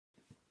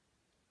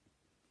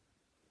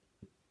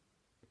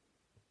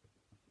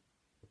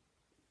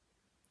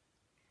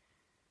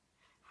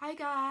Hi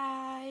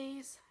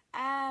guys.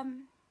 Right,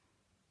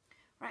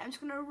 I'm just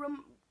gonna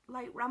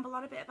ramble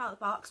on a bit about the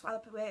box while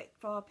I wait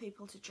for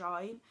people to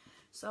join.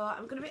 So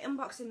I'm gonna be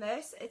unboxing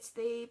this. It's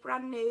the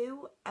brand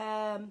new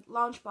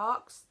launch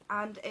box,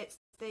 and it's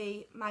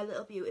the My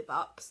Little Beauty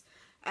box.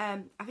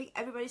 I think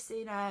everybody's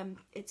seen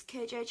it's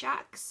KJ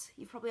Jax.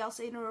 You've probably all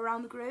seen her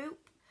around the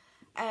group.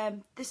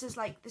 This is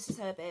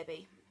her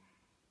baby.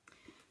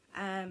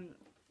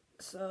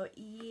 So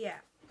yeah.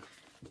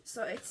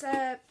 So it's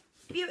a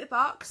beauty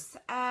box.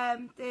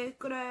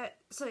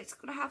 It's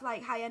gonna have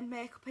like high-end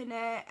makeup in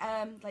it,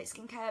 like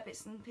skincare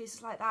bits and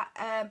pieces like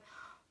that.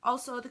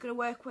 Also they're gonna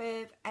work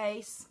with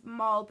a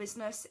small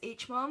business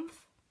each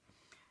month.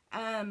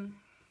 The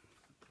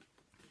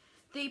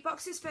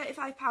box is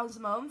 £35 a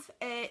month.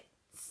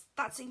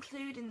 That's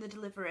including the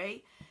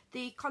delivery.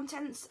 The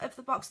contents of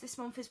the box this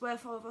month is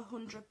worth over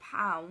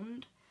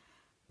 £100.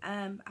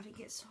 I think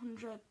it's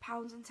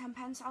 £100 and 10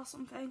 pence or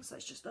something, so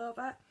it's just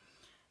over.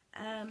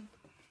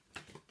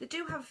 They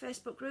do have a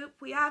Facebook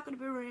group. We are going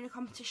to be running a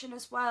competition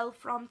as well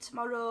from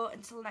tomorrow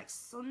until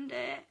next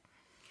Sunday.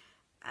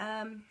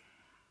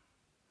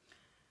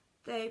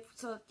 They've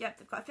got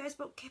a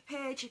Facebook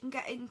page. You can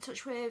get in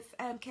touch with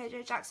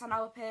KJ Jax on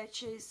our page.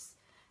 She's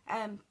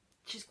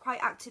quite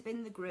active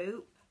in the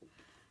group,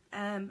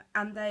 and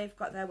they've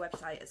got their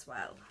website as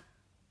well.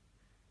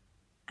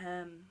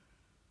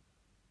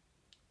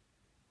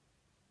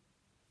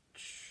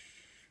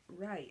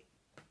 Right.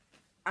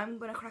 I'm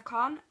going to crack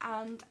on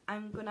and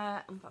I'm going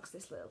to unbox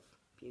this little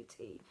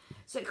beauty.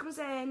 So it comes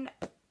in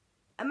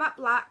a matte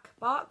black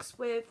box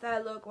with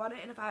their logo on it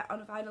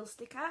on a vinyl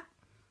sticker.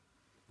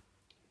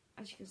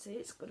 As you can see,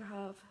 it's going to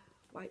have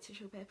white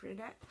tissue paper in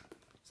it.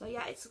 So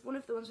yeah, it's one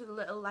of the ones with a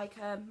little like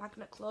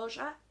magnet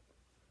closure.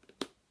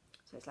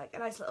 So it's like a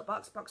nice little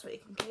box where you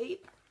can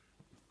keep.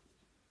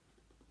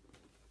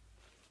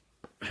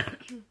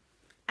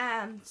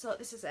 And so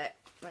this is it.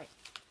 Right.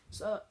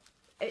 So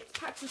it's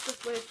packed and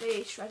stuff with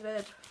the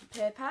shredded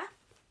paper.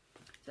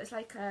 So it's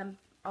like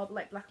all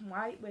like black and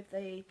white with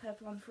the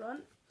purple on the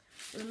front.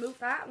 We'll remove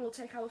that and we'll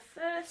take our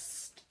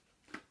first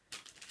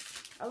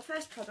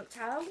product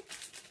out,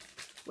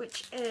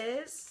 which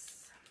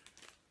is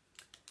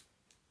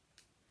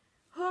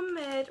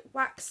homemade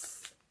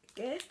wax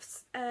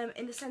gifts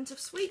in the scent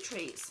of sweet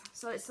treats.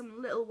 So it's some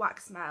little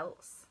wax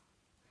melts.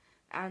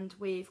 And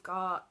we've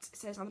got, it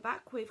says on the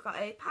back, we've got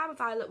a Parma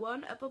Violet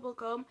one, a bubble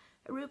gum,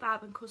 a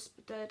rhubarb and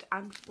custard,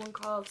 and one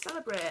called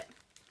Celebrate.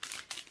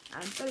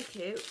 And very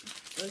cute.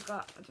 So we've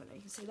got, I don't know if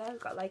you can see there, we've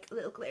got like a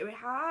little glittery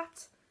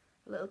heart,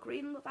 a little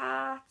green love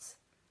heart,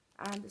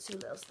 and the two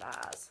little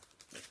stars.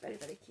 It's very,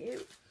 very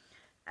cute.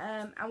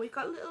 And we've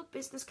got a little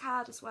business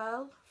card as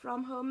well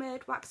from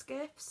Homemade Wax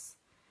Gifts.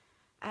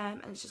 And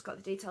it's just got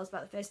the details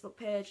about the Facebook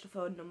page, the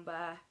phone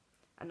number,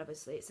 and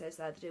obviously it says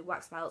there they do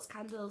wax melts,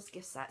 candles,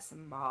 gift sets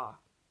and more.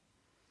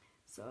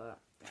 So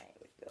there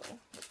we go.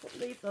 Let's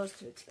leave those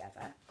two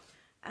together.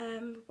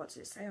 What does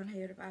it say on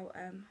here about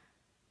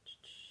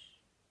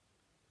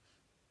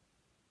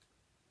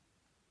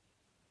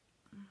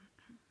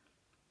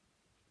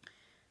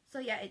so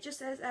yeah, it just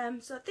says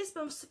so this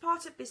month's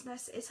supported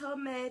business is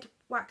Homemade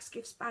Wax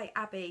Gifts by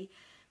Abby.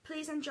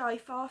 Please enjoy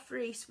 4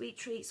 free sweet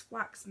treats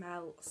wax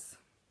melts.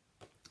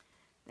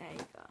 There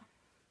you go.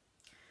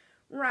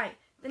 Right,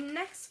 the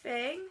next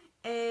thing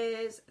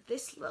is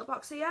this little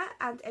box here,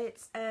 and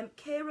it's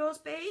K Rose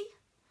B.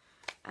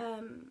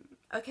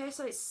 Okay,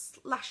 so it's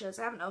lashes.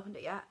 I haven't opened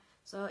it yet.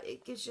 So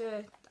it gives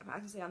you, I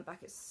can see on the back,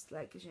 it's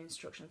like gives you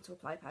instructions to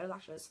apply a pair of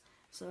lashes.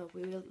 So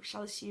we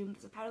shall assume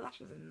there's a pair of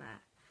lashes in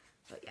there.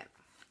 But yeah.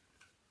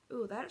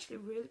 Ooh, they're actually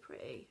really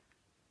pretty.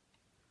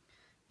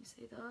 You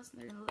see those?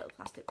 And they're in a little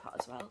plastic pot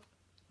as well.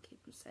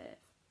 Keep them safe.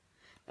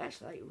 They're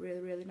actually like really,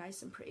 really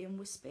nice and pretty and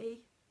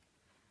wispy.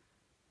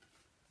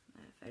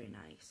 They're very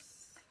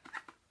nice.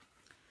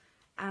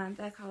 And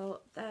they're from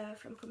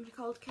a company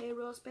called K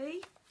Rose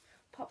B.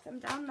 Pop them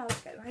down now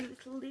to get my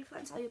little leaflet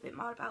and tell you a bit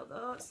more about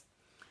those.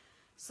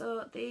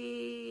 So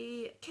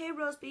the K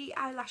Rose B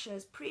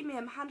eyelashes,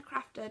 premium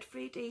handcrafted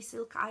 3D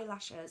silk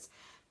eyelashes,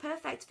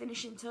 perfect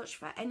finishing touch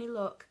for any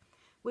look.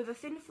 With a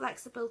thin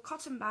flexible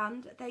cotton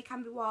band, they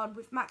can be worn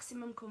with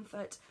maximum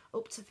comfort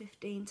up to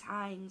 15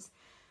 times.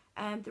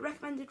 The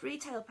recommended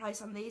retail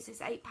price on these is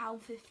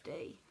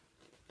 £8.50.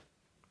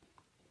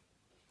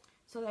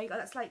 So there you go,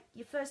 that's like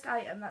your first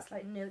item, that's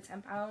like nearly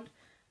 £10,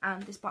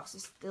 and this box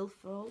is still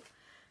full.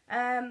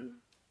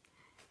 I'm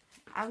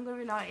gonna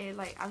be naughty,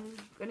 like I'm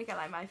gonna get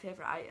like my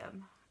favourite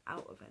item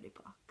out of any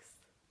box.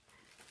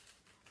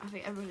 I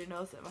think everybody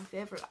knows that my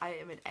favourite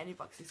item in any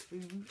box is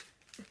food.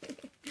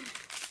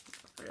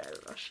 Ferrero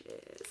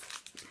Rochers.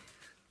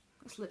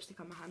 That's lipstick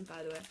on my hand,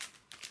 by the way.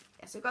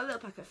 Yeah, so I've got a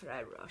little pack of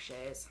Ferrero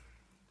Rochers.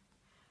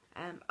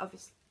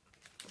 Obviously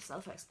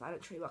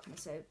self-explanatory, what can I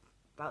say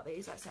about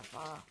these except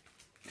for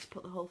just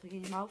put the whole thing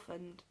in your mouth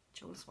and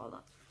chew and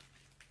swallow.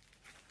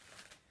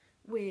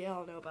 We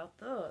all know about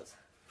those.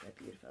 They're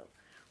beautiful.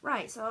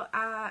 Right, so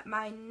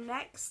my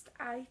next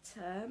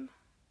item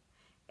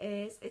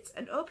it's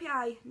an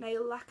OPI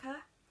nail lacquer,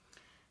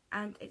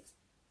 and it's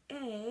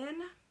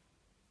in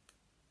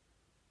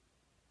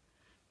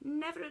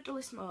Never a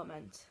dullest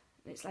moment.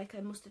 It's like a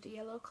mustardy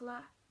yellow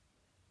colour.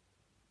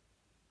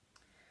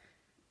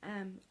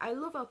 I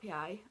love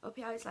OPI.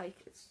 OPI is like,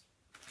 it's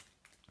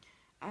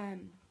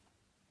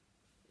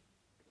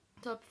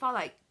so before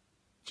like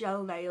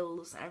gel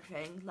nails and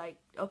everything, like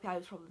OPI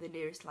was probably the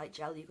nearest like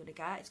gel you're gonna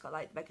get. It's got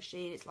like the mega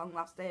sheen, it's long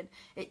lasting,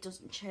 it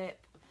doesn't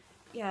chip.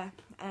 Yeah,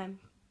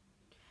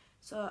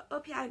 so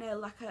OPI nail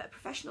lacquer,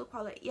 professional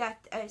quality. Yeah,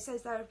 it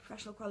says they're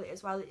professional quality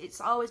as well.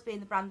 It's always been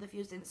the brand they've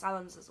used in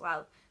salons as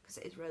well, because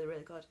it is really,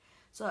 really good.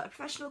 So a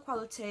professional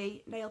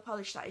quality nail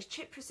polish that is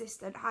chip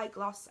resistant, high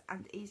gloss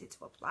and easy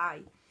to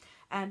apply.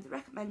 The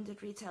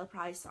recommended retail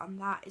price on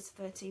that is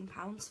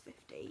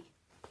 £13.50.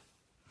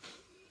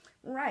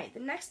 Right, the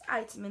next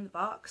item in the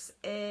box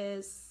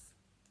is,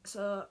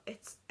 so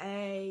it's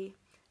a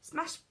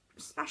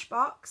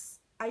Smashbox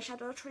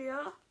eyeshadow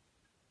trio.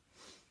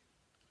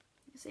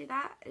 You see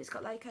that? It's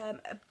got like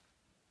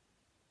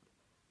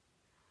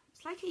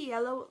it's like a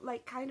yellow,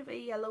 like kind of a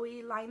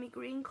yellowy limey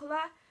green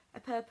colour, a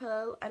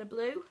purple and a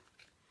blue.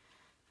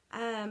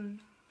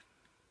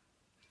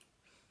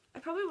 I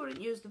probably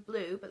wouldn't use the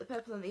blue, but the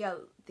purple and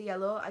the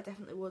yellow I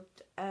definitely would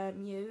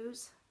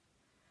use.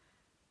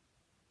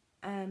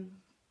 I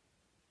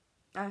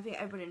think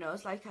everybody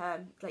knows like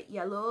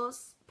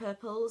yellows,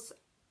 purples,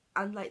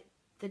 and like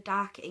the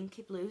dark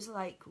inky blues are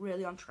like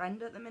really on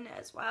trend at the minute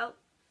as well.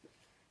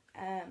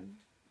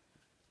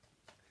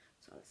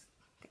 So let's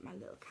get my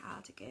little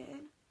card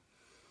again.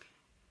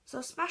 So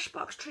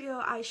Smashbox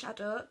Trio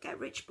Eyeshadow, get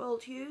rich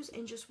bold hues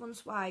in just one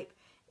swipe.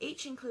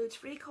 Each includes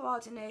 3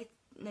 coordinated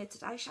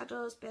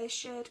eyeshadows, base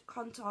shade,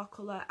 contour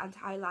colour and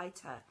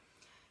highlighter.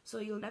 So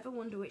you'll never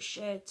wonder which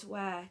shade to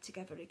wear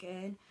together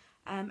again.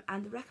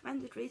 And the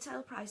recommended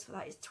retail price for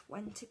that is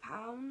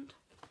 £20.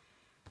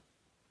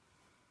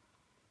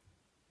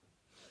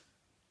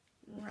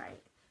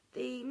 Right,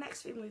 the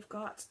next thing we've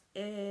got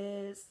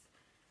is,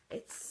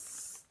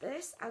 it's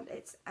this, and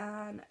it's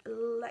an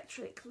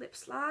electric lip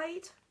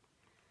slide.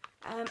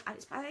 And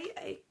it's by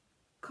a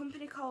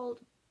company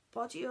called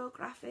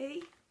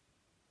Bodyography.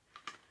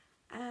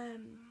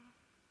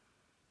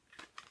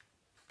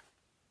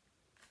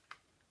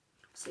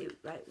 See,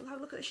 right, we'll have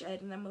a look at the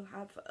shade and then we'll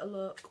have a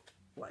look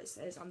what it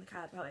says on the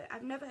card about it.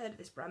 I've never heard of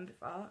this brand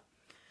before.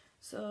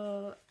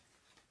 So,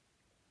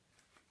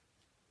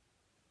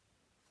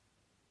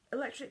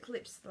 electric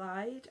lip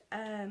slide.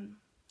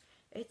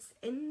 It's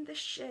in the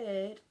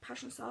shade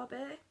Passion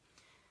Sorbet.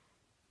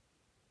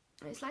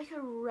 It's like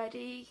a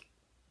reddy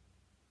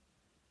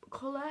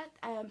colour.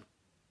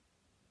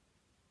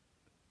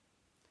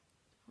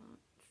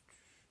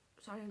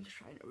 Sorry, I'm just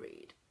trying to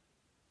read.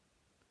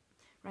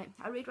 Right,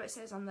 I'll read what it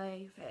says on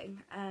the thing.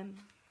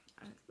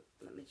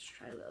 Let me just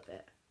try a little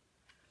bit.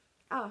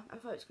 Oh, I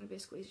thought it was going to be a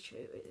squeezy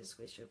tube. It is a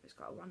squeezy tube, but it's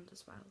got a wand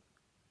as well.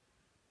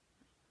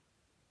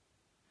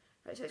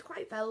 Right, so it's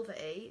quite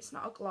velvety. It's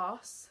not a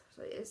gloss,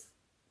 so it is.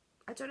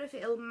 I don't know if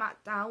it'll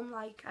matte down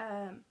like.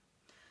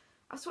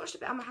 I've swatched a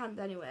bit on my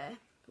hand anyway.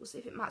 We'll see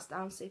if it mattes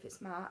down, see if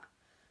it's matte.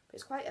 But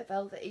it's quite a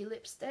velvety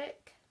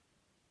lipstick.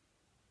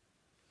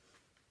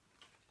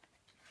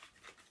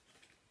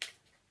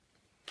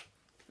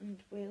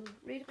 And we'll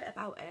read a bit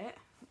about it.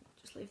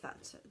 Just leave that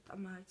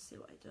on my to see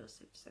what it does,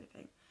 see if there's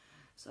anything.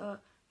 So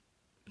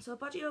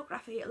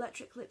Bodyography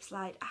Electric Lip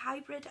Slide, a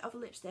hybrid of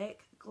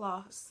lipstick,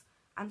 gloss,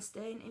 and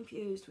stain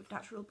infused with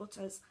natural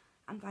butters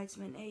and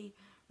vitamin E,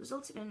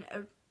 resulting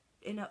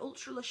in an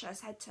ultra luscious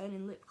head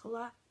turning lip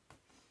colour.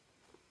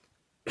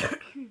 So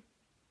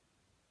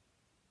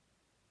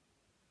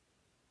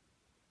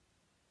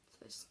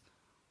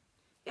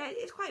yeah,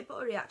 it's quite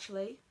buttery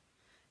actually.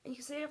 And you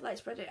can see I've like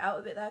spread it out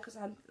a bit there because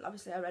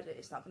obviously I read it,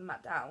 it's not going to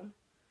matte down.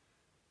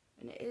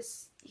 And it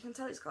is, you can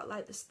tell it's got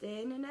like the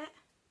stain in it.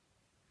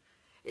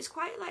 It's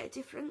quite like a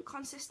different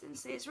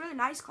consistency. It's a really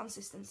nice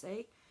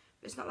consistency,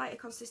 but it's not like a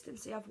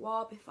consistency I've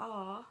wore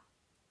before.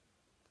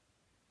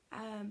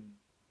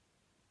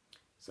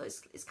 So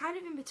it's kind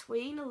of in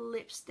between a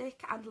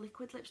lipstick and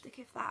liquid lipstick,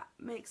 if that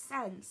makes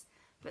sense.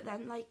 But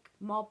then like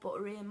more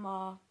buttery and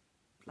more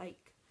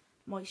like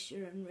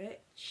moisture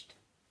enriched.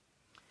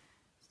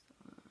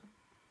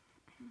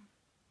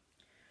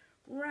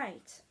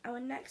 Right, our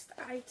next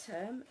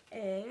item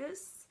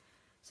is,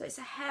 so it's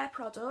a hair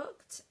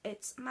product,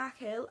 it's Mark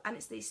Hill, and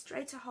it's the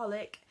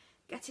Straightaholic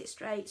Get It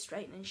Straight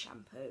Straightening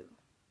Shampoo.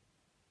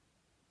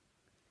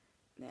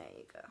 There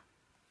you go.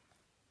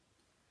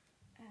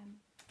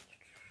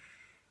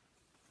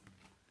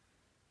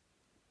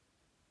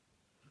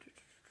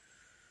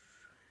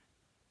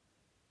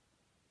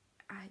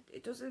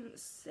 It doesn't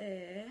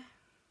say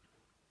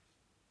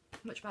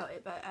much about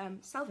it, but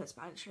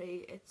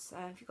self-explanatory. It's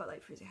if you've got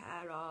like frizzy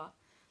hair or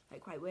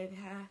like quite wavy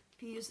hair,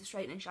 if you use the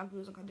straightening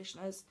shampoos and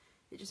conditioners,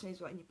 it just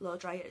means when you blow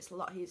dry it, it's a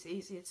lot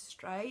easier to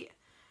straighten.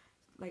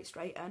 I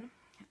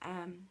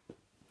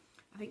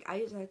think I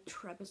use a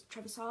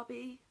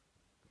Trevisorby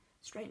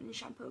straightening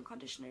shampoo and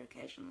conditioner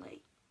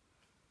occasionally.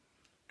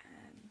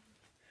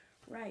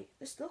 Right,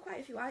 there's still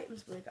quite a few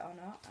items, believe it or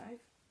not.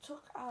 I've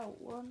took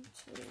out 1,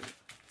 2, 3,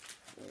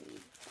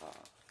 4, 5,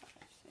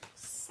 6,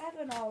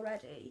 7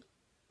 already.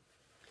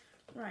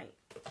 Right.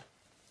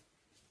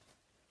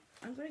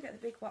 I'm going to get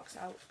the big box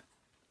out.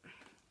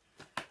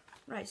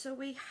 Right, so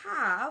we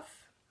have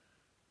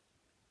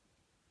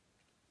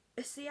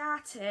a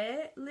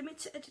Ciate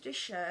limited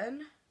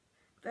edition,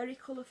 very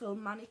colourful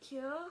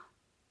manicure.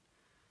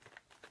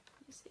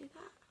 You see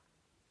that?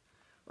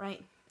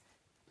 Right.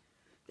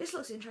 This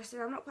looks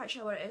interesting. I'm not quite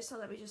sure what it is, so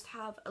let me just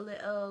have a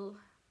little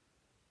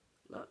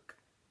look.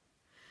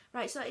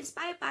 Right, so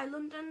inspired by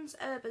London's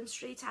urban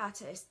street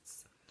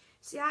artists,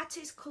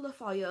 Ciate's colour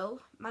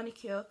foil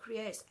manicure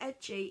creates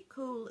edgy,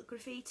 cool,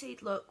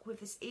 graffitied look with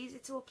this easy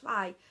to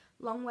apply,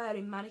 long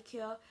wearing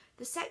manicure.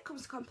 The set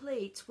comes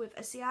complete with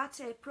a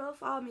Ciate Pro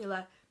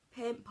Formula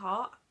paint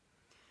pot,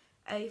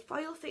 a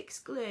foil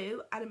fixed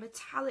glue and a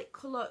metallic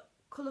colour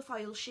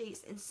foil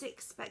sheets in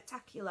 6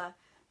 spectacular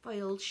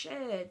foiled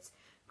shades.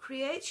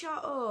 Create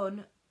your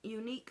own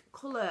unique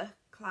colour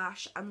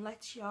clash and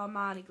let your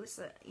mani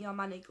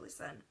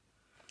glisten.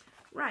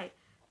 Right,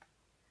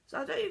 so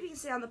I don't know if you can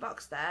see on the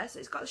box there, so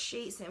it's got the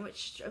sheets in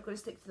which are going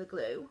to stick to the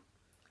glue.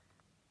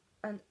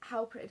 And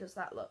how pretty does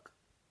that look?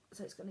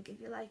 So it's going to give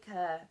you like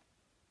a,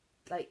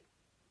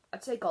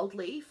 I'd say gold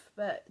leaf,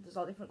 but there's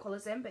all different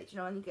colours in, but you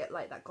know, and you get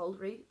like that gold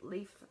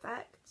leaf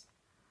effect.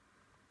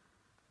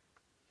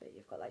 But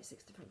you've got like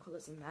 6 different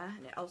colours in there,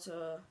 and it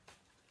also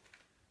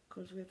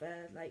comes with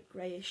a like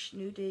greyish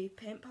nudie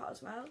paint pot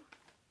as well.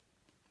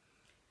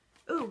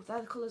 Ooh,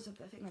 they're the colours of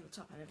the thing on the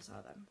top, I never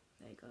saw them.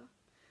 There you go.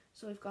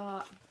 So we've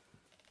got,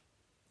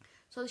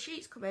 so the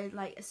sheets come in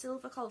like a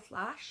silver called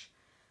Flash,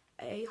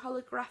 a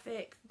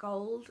holographic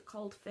gold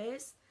called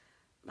Fizz,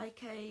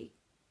 like a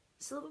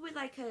silver with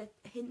like a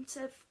hint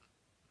of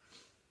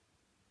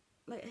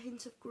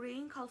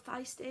green called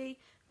Feisty.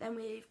 Then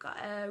we've got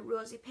a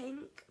rosy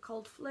pink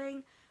called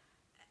Fling,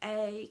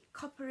 a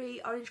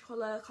coppery orange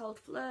colour called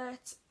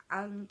Flirt,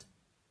 and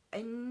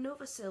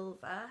another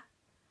silver.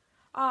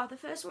 Oh, the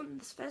first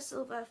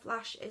silver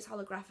Flash is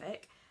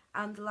holographic,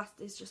 and the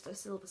last is just a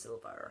silver.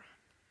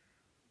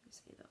 You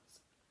see those?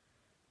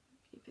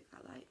 Can you pick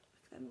that light?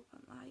 Pick them up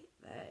on light.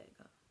 There you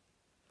go.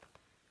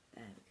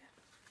 There we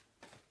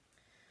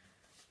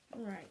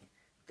go. Right.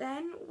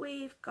 Then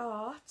we've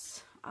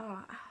got,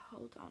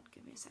 hold on,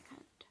 give me a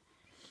second.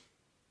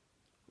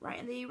 Right,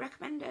 and the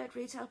recommended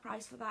retail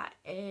price for that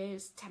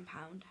is £10.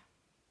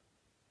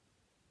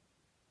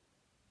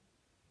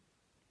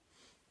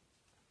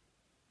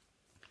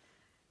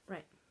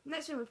 Right,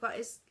 next thing we've got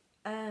is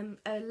a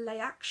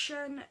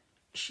L'action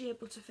Sheer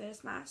Butter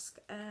Face Mask.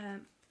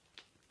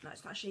 No,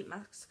 it's not a sheet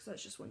mask, so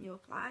it's just one you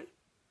apply.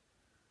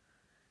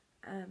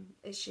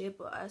 It's sheer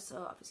butter,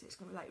 so obviously it's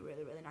going to be like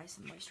really, really nice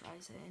and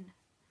moisturising.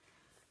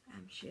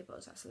 Shea butter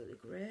is absolutely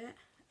great,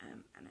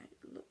 and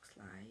it looks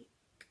like,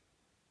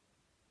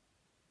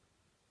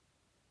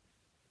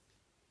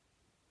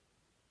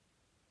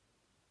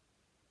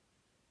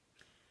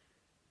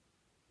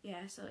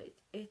 yeah, so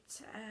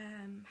it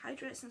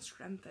hydrates and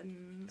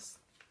strengthens.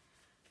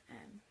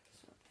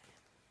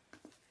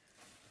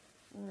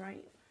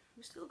 Right,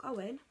 we're still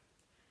going.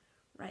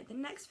 Right, the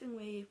next thing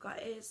we've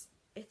got is,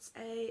 it's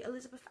a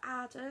Elizabeth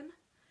Arden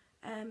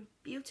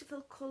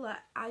beautiful colour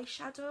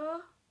eyeshadow.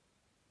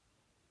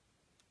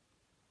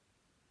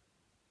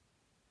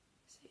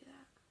 See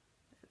that?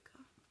 There we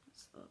go.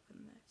 Let's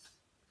open this.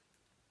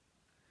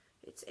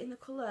 It's in the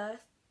colour,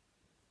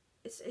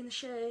 it's in the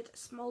shade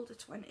Smolder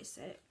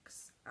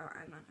 26. Oh,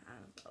 hang on,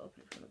 I'll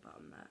open it from the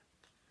bottom there.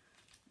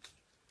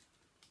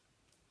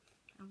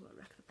 I will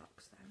wreck the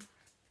box then.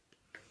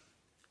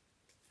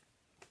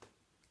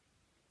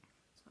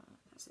 So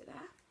that's it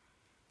there.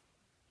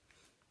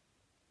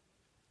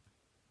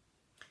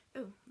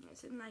 Oh,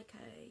 it's in like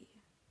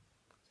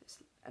it's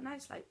a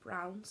nice light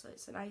brown, so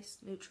it's a nice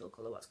neutral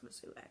colour, what's going to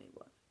suit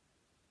anyone.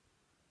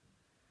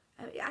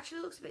 It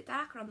actually looks a bit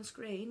darker on the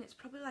screen, it's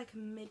probably like a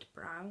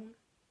mid-brown.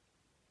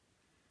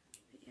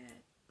 But yeah,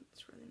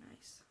 it's really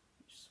nice.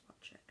 Just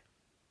swatch it.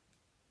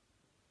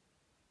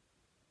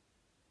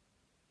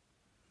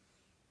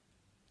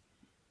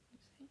 You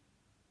see?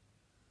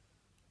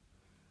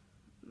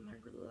 My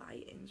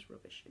lighting's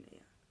rubbish in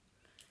here.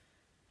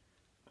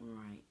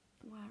 Right,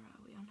 where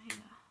are we on here?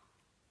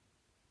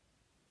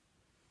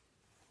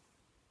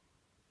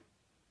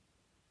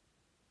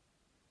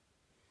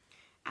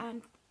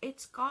 And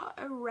it's got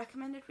a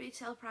recommended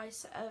retail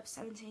price of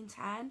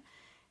 £17.10.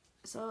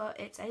 So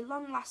it's a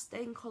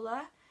long-lasting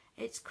colour.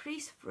 It's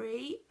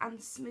crease-free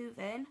and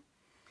smoothing,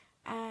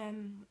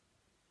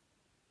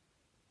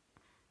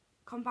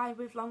 combined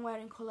with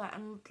long-wearing colour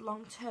and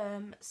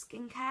long-term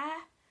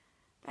skincare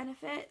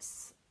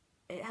benefits.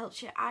 It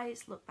helps your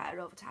eyes look better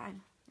over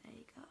time. There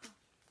you go.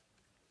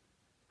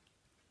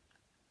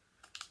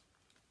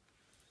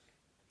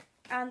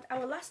 And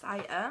our last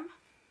item,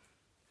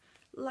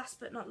 last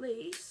but not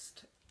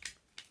least,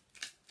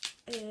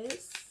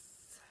 is,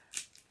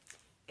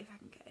 if I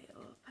can get it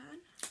open,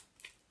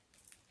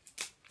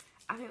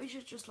 I think we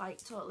should just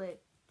like totally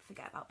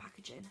forget about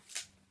packaging.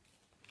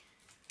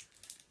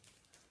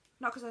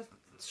 Not because I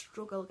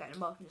struggle getting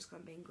them open just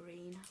because I'm being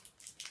green.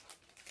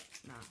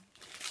 No,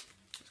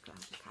 just because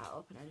I just can't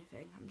open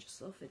anything. I'm just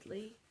so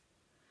fiddly.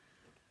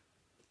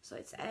 So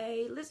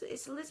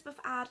it's Elizabeth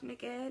Arden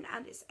again,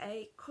 and it's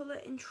a Colour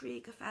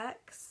Intrigue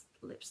Effects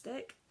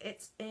lipstick.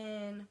 It's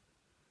in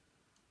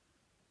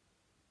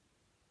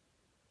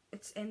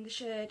the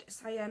shade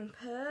Cyan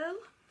Pearl.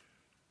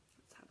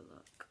 Let's have a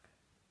look.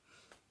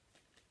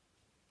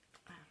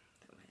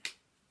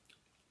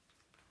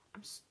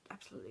 I'm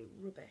absolutely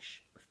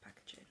rubbish with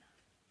packaging.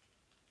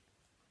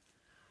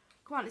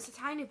 Come on, it's a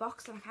tiny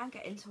box and I can't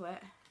get into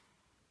it.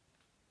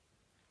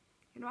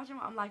 You can imagine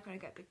what I'm like when I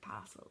get big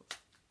parcels.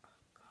 Oh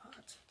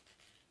God.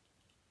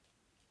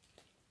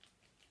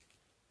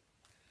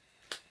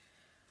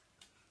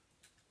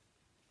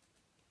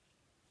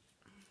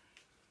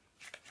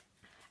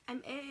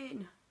 I'm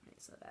in. Right,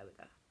 so there we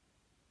go.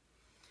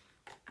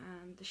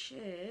 And the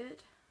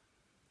shade,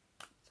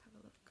 let's have a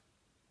look.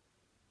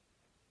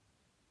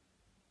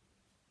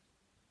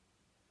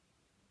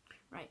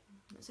 Right,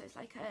 so it's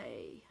like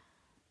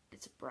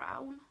it's a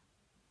brown.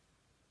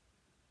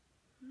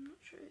 I'm not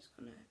sure it's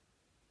gonna.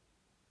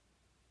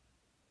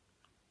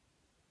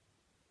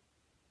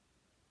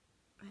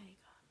 There you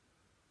go.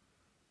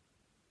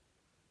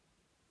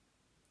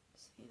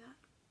 See that?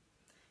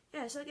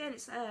 Yeah. So again,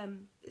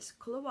 it's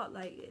colour what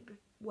like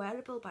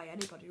wearable by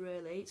anybody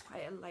really. It's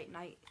quite a light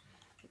night.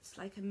 It's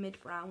like a mid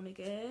brown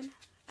again.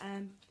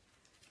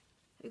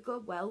 It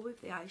go well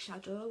with the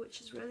eyeshadow,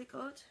 which is really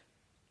good.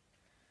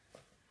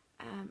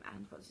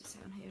 And what does it say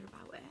on here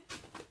about it?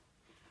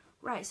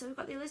 Right, so we've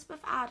got the Elizabeth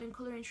Arden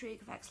Colour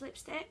Intrigue Effects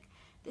lipstick.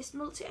 This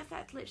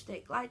multi-effect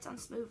lipstick glides on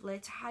smoothly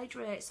to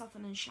hydrate,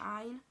 soften and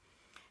shine.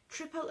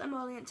 Triple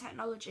emollient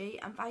technology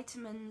and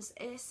vitamins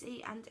A,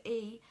 C and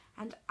E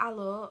and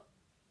aloe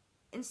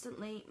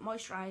instantly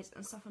moisturise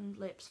and soften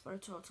lips for a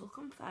total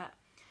comfort.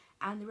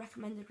 And the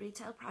recommended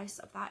retail price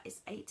of that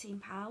is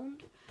 £18.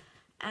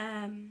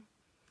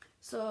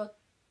 So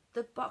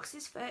the box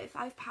is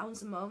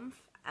 £35 a month.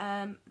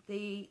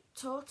 The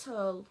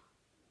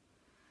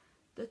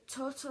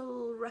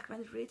total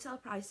recommended retail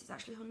price is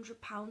actually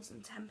 £100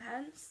 and 10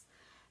 pence.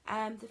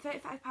 The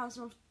 £35 a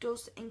month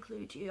does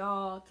include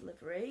your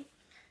delivery,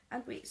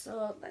 and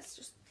so let's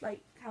just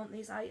like count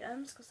these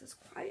items because there's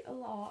quite a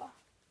lot.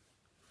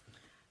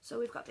 So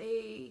we've got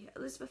the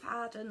Elizabeth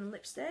Arden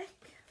lipstick,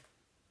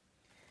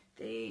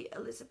 the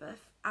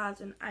Elizabeth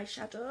Arden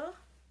eyeshadow,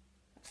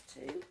 that's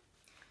 2,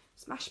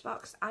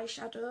 Smashbox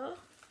eyeshadow,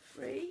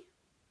 3,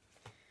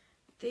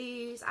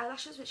 these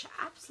eyelashes which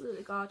are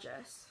absolutely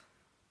gorgeous.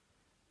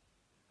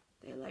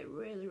 They're like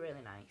really,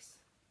 really nice.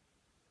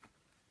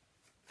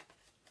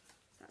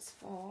 That's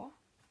 4.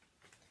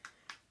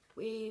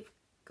 We've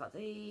got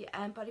the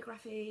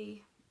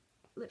Bodygraphy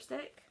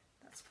lipstick.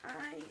 That's 5.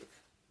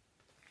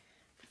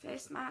 The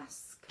face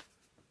mask.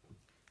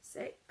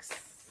 6.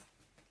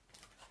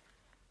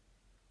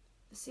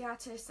 The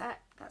Ciate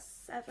set. That's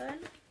 7.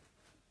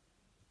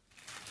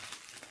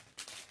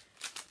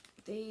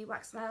 The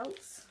wax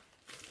melts.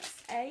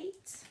 That's 8.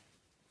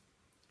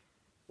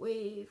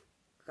 We've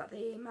got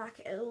the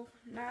Mark Ill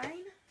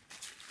 9,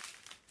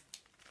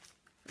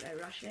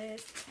 Ferrero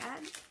Rocher's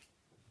 10,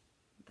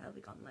 they'll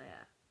be gone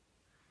later.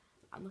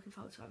 I'm looking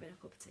forward to having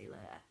a cup of tea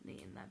later and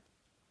eating them.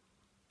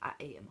 I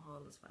eat them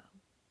whole as well.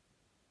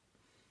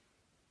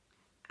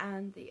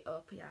 And the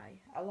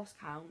OPI, I lost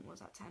count, was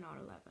that 10 or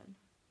 11?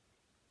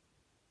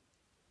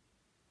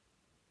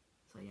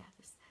 So yeah,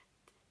 there's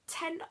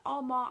 10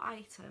 or more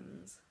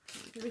items,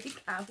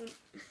 recount.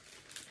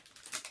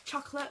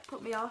 Chocolate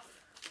put me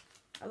off,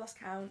 I lost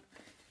count.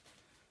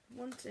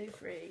 1, 2,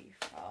 3,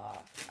 4,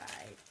 5,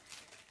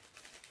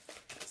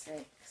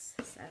 6,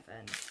 7,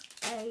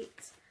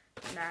 8,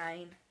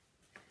 9,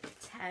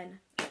 10,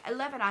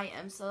 11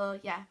 items. So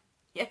yeah,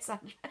 yes,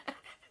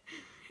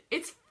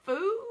 it's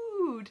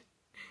food.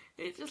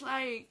 It's just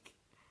like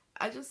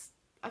I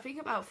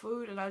think about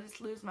food and I just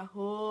lose my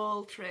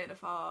whole train of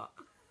thought.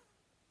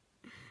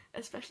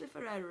 Especially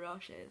Ferrero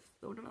Rocher's.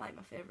 They're one of my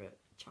favourite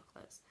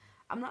chocolates.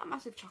 I'm not a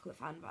massive chocolate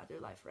fan, but I do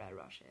like Ferrero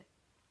Rocher.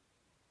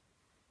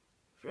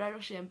 Ferrero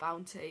Rocher and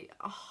Bounty.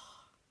 Oh.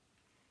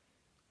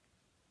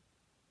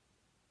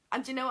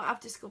 And do you know what I've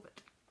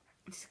discovered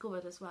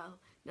as well?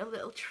 You know,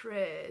 little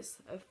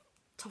trays of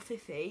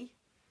toffee.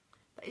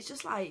 That is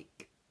just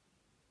like,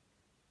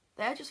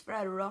 they're just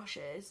Ferrero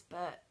Rochers,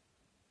 but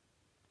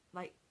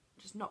like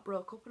just not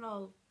broke up and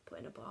all put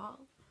in a ball.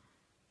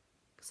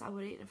 Because I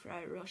was eating a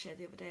Ferrero Rocher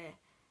the other day,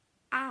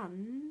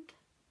 and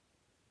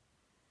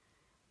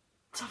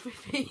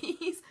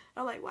toffees.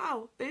 I'm like,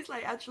 wow, these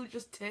like actually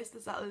just taste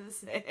exactly the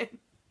same.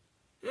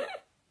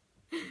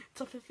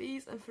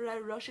 Toffees and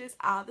Ferrero Rochers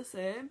are the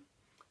same.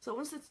 So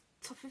once the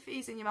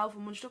toffees in your mouth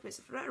and munched up, it's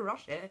a Ferrero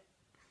Rocher.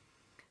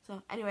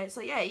 So anyway,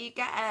 so yeah, you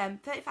get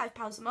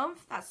 £35 a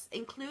month. That's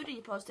including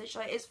your postage,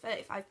 so it is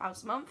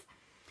 £35 a month.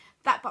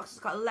 That box has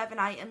got 11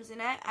 items in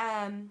it.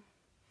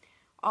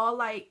 All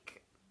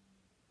like,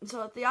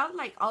 so they are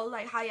like all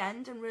like high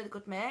end and really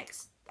good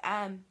makes.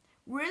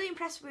 Really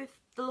impressed with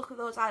the look of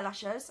those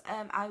eyelashes.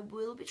 I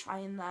will be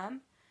trying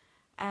them.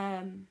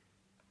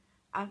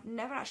 I've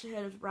never actually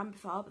heard of the brand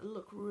before, but they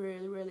look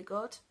really, really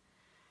good.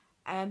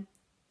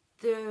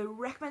 The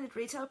recommended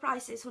retail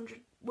price is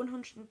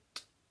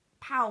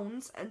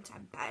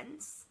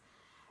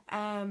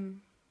 £8.10.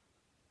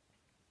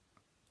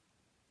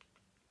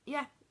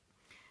 Yeah,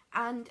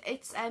 and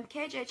it's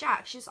KJ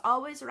Jack. She's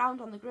always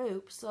around on the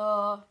group,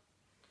 so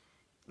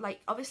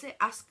like obviously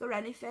ask her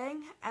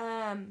anything.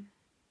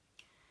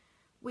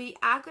 We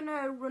are going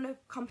to run a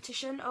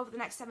competition over the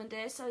next 7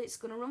 days, so it's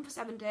going to run for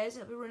 7 days.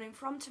 It'll be running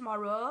from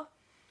tomorrow,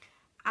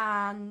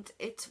 and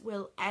it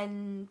will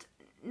end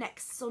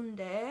next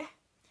Sunday.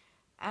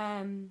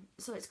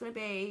 So it's going to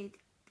be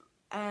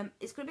a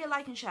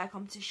like and share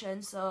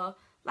competition. So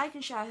like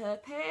and share her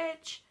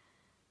page,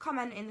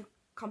 comment in the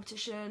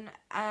competition,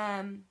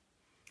 and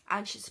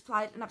she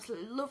supplied an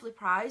absolutely lovely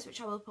prize, which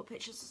I will put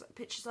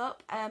pictures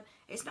up.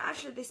 It's not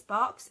actually this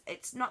box.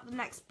 It's not the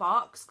next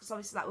box, because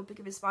obviously that would be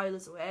giving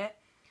spoilers away.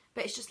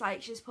 But it's just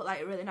like she's put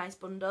like a really nice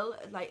bundle,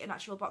 like an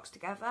actual box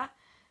together.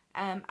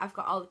 I've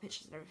got all the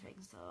pictures and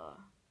everything, so.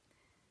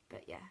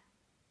 But yeah.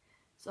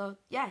 So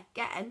yeah,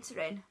 get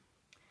entering,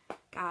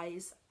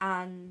 guys,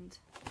 and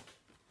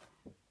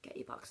get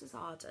your boxes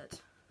ordered.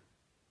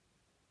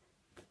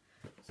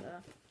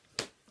 So.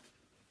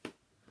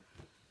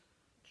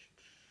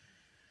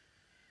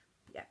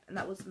 Yeah, and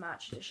that was the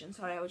March edition.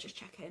 Sorry, I was just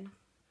checking.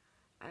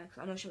 Because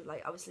I know she was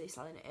like obviously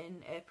selling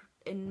it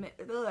in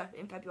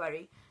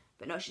February.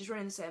 But no, she's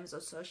running the same as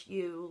us, so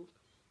you'll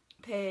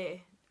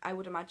pay, I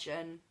would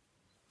imagine,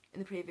 in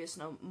the previous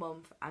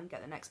month and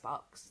get the next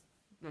month's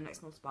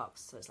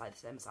box. So it's like the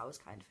same as ours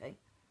kind of thing.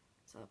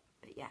 So,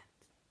 but yeah.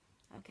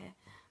 Okay.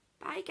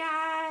 Bye,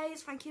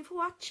 guys. Thank you for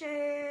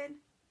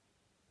watching.